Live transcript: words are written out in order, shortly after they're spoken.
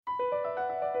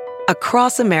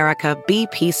Across America,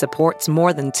 BP supports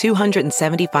more than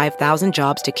 275,000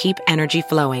 jobs to keep energy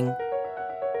flowing.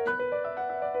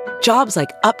 Jobs like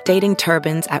updating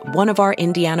turbines at one of our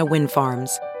Indiana wind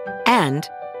farms and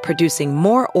producing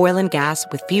more oil and gas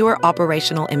with fewer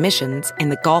operational emissions in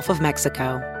the Gulf of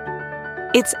Mexico.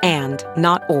 It's and,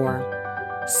 not or.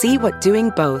 See what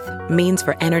doing both means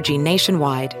for energy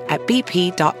nationwide at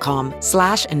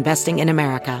bp.com/investing in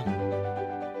America.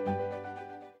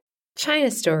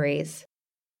 China Stories.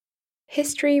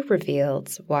 History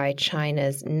reveals why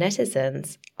China's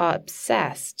netizens are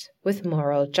obsessed with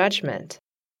moral judgment.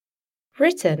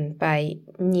 Written by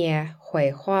Nie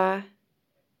Huihua,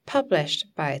 published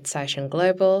by Caixin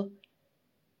Global,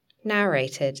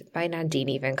 narrated by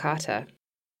Nandini Venkata.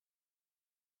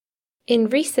 In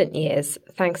recent years,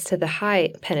 thanks to the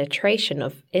high penetration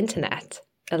of internet,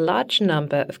 a large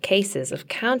number of cases of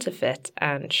counterfeit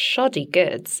and shoddy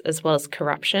goods, as well as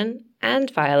corruption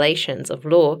and violations of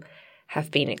law,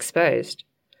 have been exposed.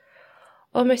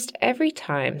 Almost every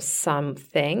time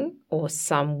something or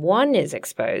someone is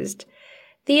exposed,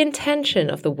 the intention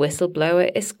of the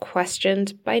whistleblower is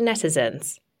questioned by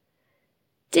netizens.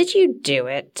 Did you do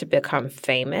it to become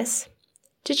famous?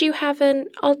 Did you have an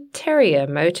ulterior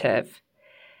motive?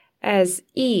 As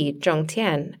Yi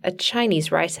Zhongtian, a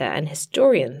Chinese writer and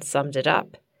historian, summed it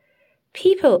up,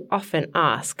 people often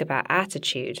ask about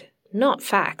attitude, not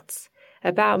facts,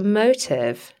 about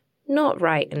motive, not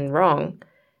right and wrong,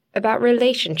 about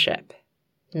relationship,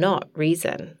 not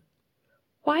reason.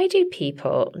 Why do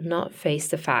people not face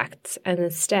the facts and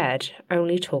instead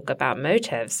only talk about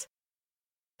motives?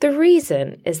 The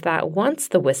reason is that once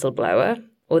the whistleblower,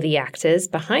 or the actors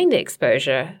behind the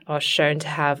exposure, are shown to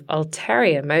have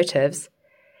ulterior motives,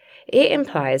 it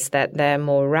implies that their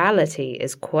morality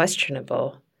is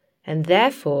questionable, and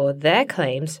therefore their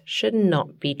claims should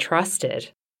not be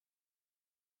trusted.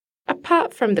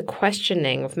 Apart from the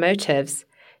questioning of motives,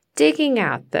 digging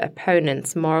out the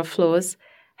opponent's moral flaws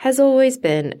has always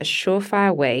been a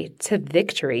surefire way to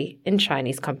victory in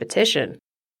Chinese competition.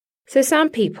 So some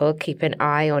people keep an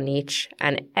eye on each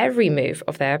and every move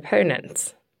of their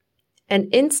opponents. An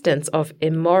instance of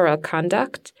immoral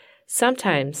conduct,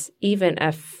 sometimes even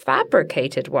a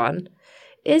fabricated one,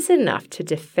 is enough to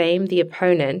defame the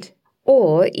opponent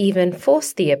or even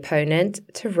force the opponent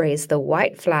to raise the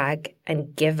white flag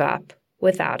and give up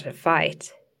without a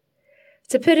fight.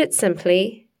 To put it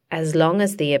simply, as long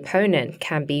as the opponent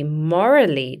can be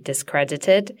morally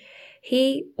discredited,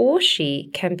 he or she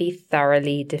can be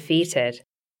thoroughly defeated.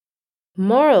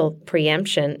 Moral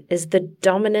preemption is the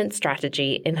dominant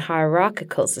strategy in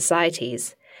hierarchical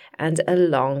societies and a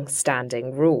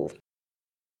long-standing rule.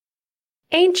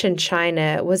 Ancient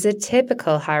China was a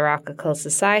typical hierarchical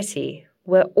society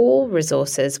where all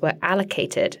resources were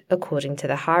allocated according to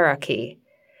the hierarchy.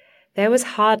 There was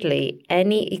hardly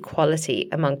any equality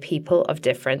among people of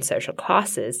different social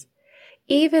classes.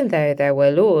 Even though there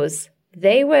were laws,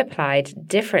 they were applied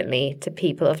differently to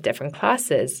people of different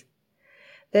classes.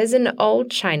 There's an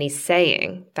old Chinese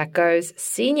saying that goes,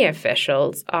 senior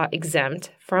officials are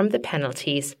exempt from the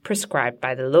penalties prescribed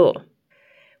by the law,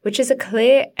 which is a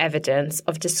clear evidence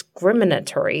of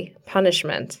discriminatory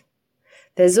punishment.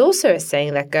 There's also a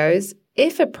saying that goes,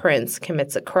 if a prince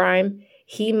commits a crime,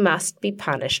 he must be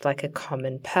punished like a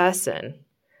common person,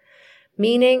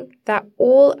 meaning that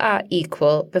all are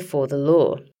equal before the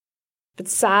law. But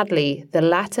sadly, the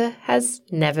latter has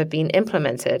never been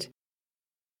implemented.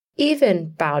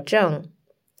 Even Bao Zheng,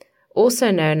 also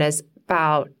known as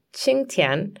Bao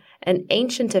Qingtian, an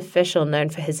ancient official known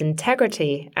for his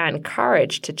integrity and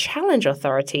courage to challenge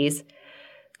authorities,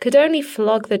 could only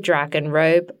flog the dragon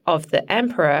robe of the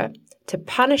emperor to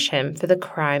punish him for the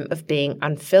crime of being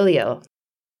unfilial.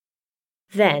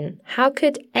 Then, how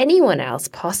could anyone else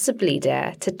possibly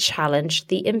dare to challenge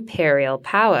the imperial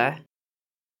power?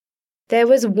 There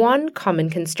was one common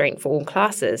constraint for all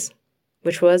classes,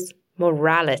 which was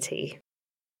morality.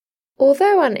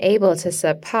 Although unable to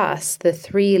surpass the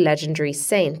three legendary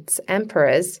saints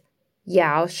emperors,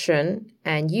 Yao, Shun,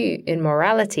 and Yu in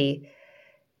morality,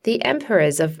 the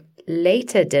emperors of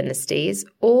later dynasties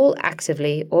all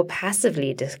actively or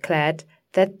passively declared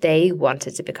that they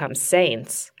wanted to become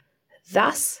saints.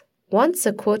 Thus, once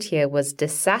a courtier was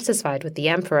dissatisfied with the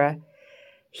emperor,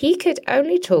 he could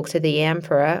only talk to the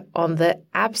emperor on the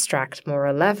abstract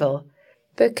moral level,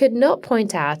 but could not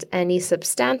point out any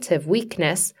substantive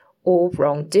weakness or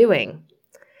wrongdoing.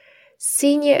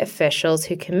 Senior officials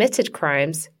who committed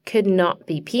crimes could not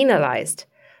be penalized,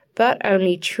 but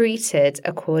only treated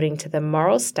according to the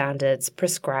moral standards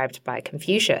prescribed by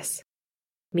Confucius.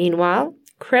 Meanwhile,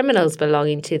 criminals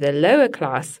belonging to the lower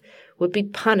class would be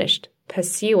punished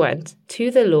pursuant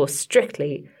to the law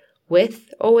strictly,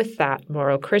 with or without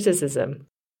moral criticism.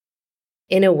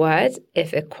 In a word,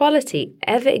 if equality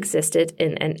ever existed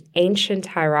in an ancient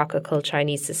hierarchical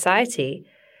Chinese society,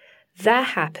 that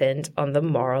happened on the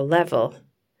moral level.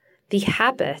 The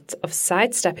habit of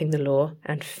sidestepping the law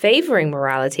and favoring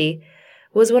morality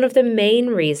was one of the main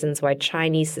reasons why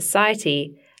Chinese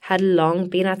society had long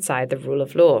been outside the rule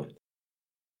of law.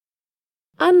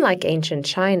 Unlike ancient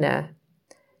China,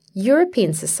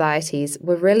 European societies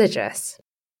were religious.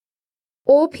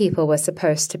 All people were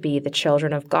supposed to be the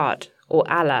children of God, or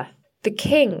Allah. The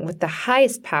king with the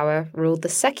highest power ruled the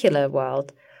secular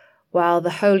world, while the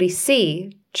Holy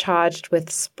See, charged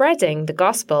with spreading the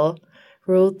gospel,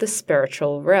 ruled the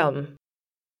spiritual realm.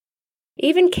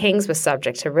 Even kings were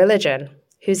subject to religion,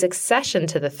 whose accession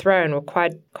to the throne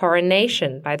required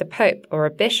coronation by the pope or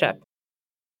a bishop.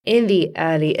 In the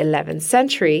early 11th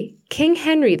century, King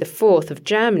Henry IV of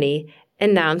Germany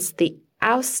announced the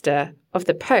ouster of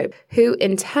the Pope, who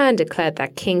in turn declared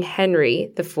that King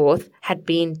Henry IV had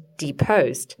been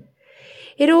deposed.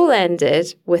 It all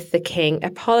ended with the king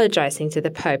apologizing to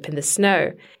the Pope in the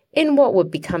snow, in what would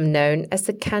become known as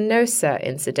the Canossa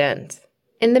incident.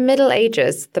 In the Middle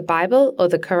Ages, the Bible or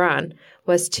the Quran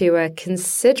was to a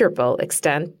considerable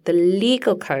extent the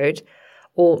legal code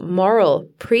or moral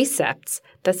precepts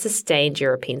that sustained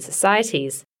European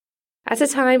societies. At a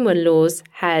time when laws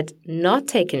had not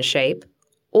taken shape,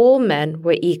 all men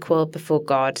were equal before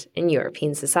God in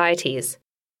European societies.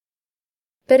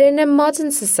 But in a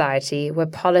modern society where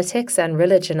politics and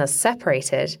religion are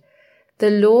separated, the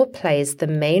law plays the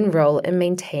main role in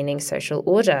maintaining social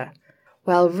order,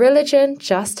 while religion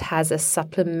just has a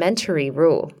supplementary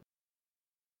rule.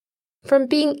 From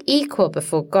being equal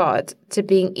before God to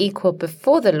being equal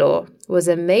before the law was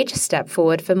a major step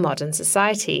forward for modern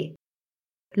society.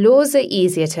 Laws are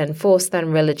easier to enforce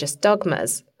than religious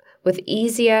dogmas, with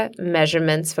easier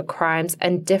measurements for crimes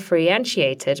and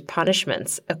differentiated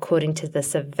punishments according to the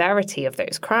severity of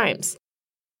those crimes.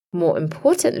 More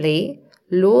importantly,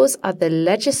 laws are the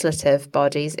legislative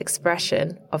body's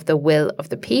expression of the will of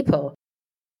the people.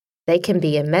 They can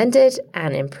be amended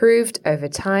and improved over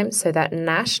time so that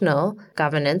national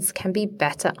governance can be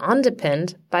better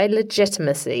underpinned by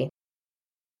legitimacy.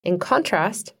 In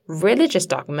contrast, religious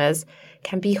dogmas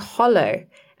can be hollow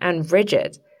and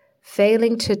rigid,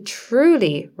 failing to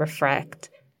truly reflect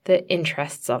the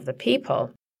interests of the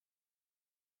people.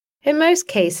 In most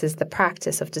cases, the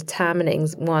practice of determining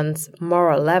one's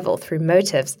moral level through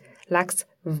motives lacks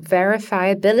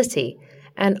verifiability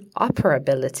and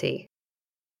operability.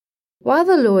 While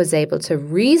the law is able to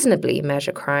reasonably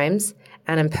measure crimes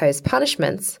and impose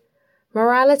punishments,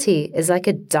 morality is like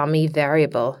a dummy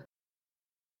variable.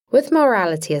 With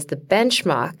morality as the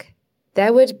benchmark,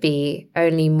 there would be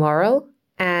only moral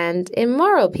and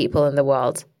immoral people in the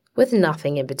world, with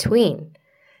nothing in between.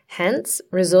 Hence,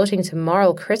 resorting to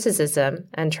moral criticism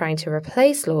and trying to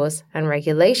replace laws and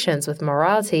regulations with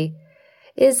morality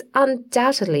is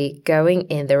undoubtedly going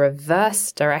in the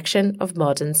reverse direction of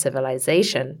modern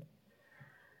civilization.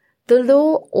 The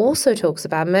law also talks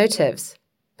about motives,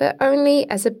 but only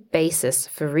as a basis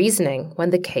for reasoning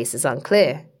when the case is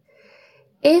unclear.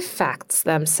 If facts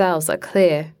themselves are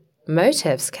clear,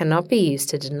 motives cannot be used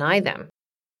to deny them.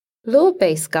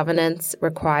 Law-based governance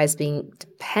requires being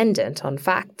dependent on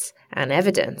facts and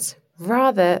evidence,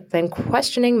 rather than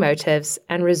questioning motives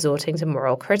and resorting to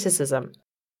moral criticism.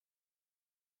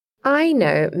 I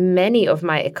know many of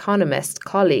my economist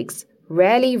colleagues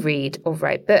rarely read or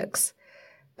write books,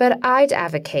 but I'd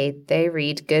advocate they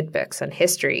read good books on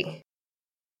history.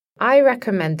 I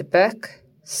recommend the book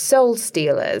Soul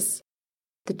Stealers,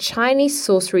 The Chinese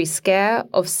Sorcery Scare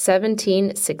of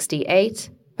 1768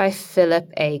 by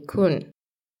Philip A. Kuhn.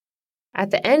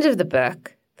 At the end of the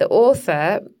book, the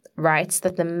author writes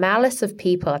that the malice of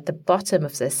people at the bottom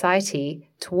of society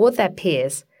toward their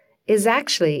peers is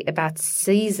actually about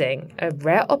seizing a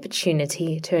rare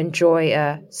opportunity to enjoy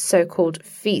a so-called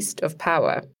feast of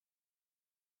power.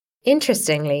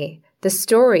 Interestingly, the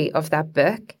story of that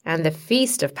book and the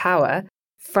feast of power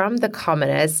from the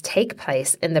commoners take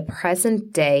place in the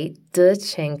present-day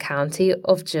Deqing County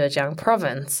of Zhejiang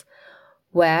Province,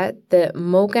 where the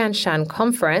Moganshan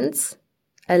Conference,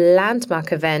 a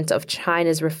landmark event of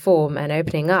China's reform and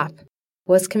opening up,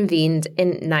 was convened in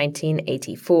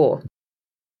 1984.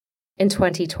 In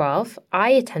 2012, I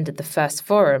attended the first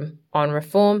forum on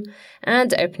reform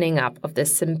and opening up of the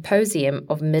Symposium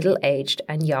of Middle-Aged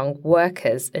and Young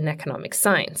Workers in Economic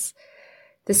Science,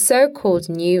 the so-called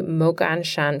New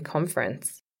Moganshan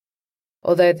Conference.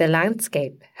 Although the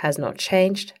landscape has not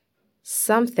changed,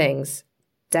 some things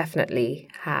definitely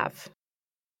have.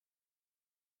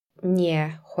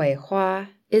 Nie Huihua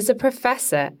is a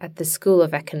professor at the School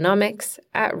of Economics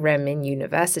at Renmin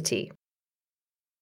University.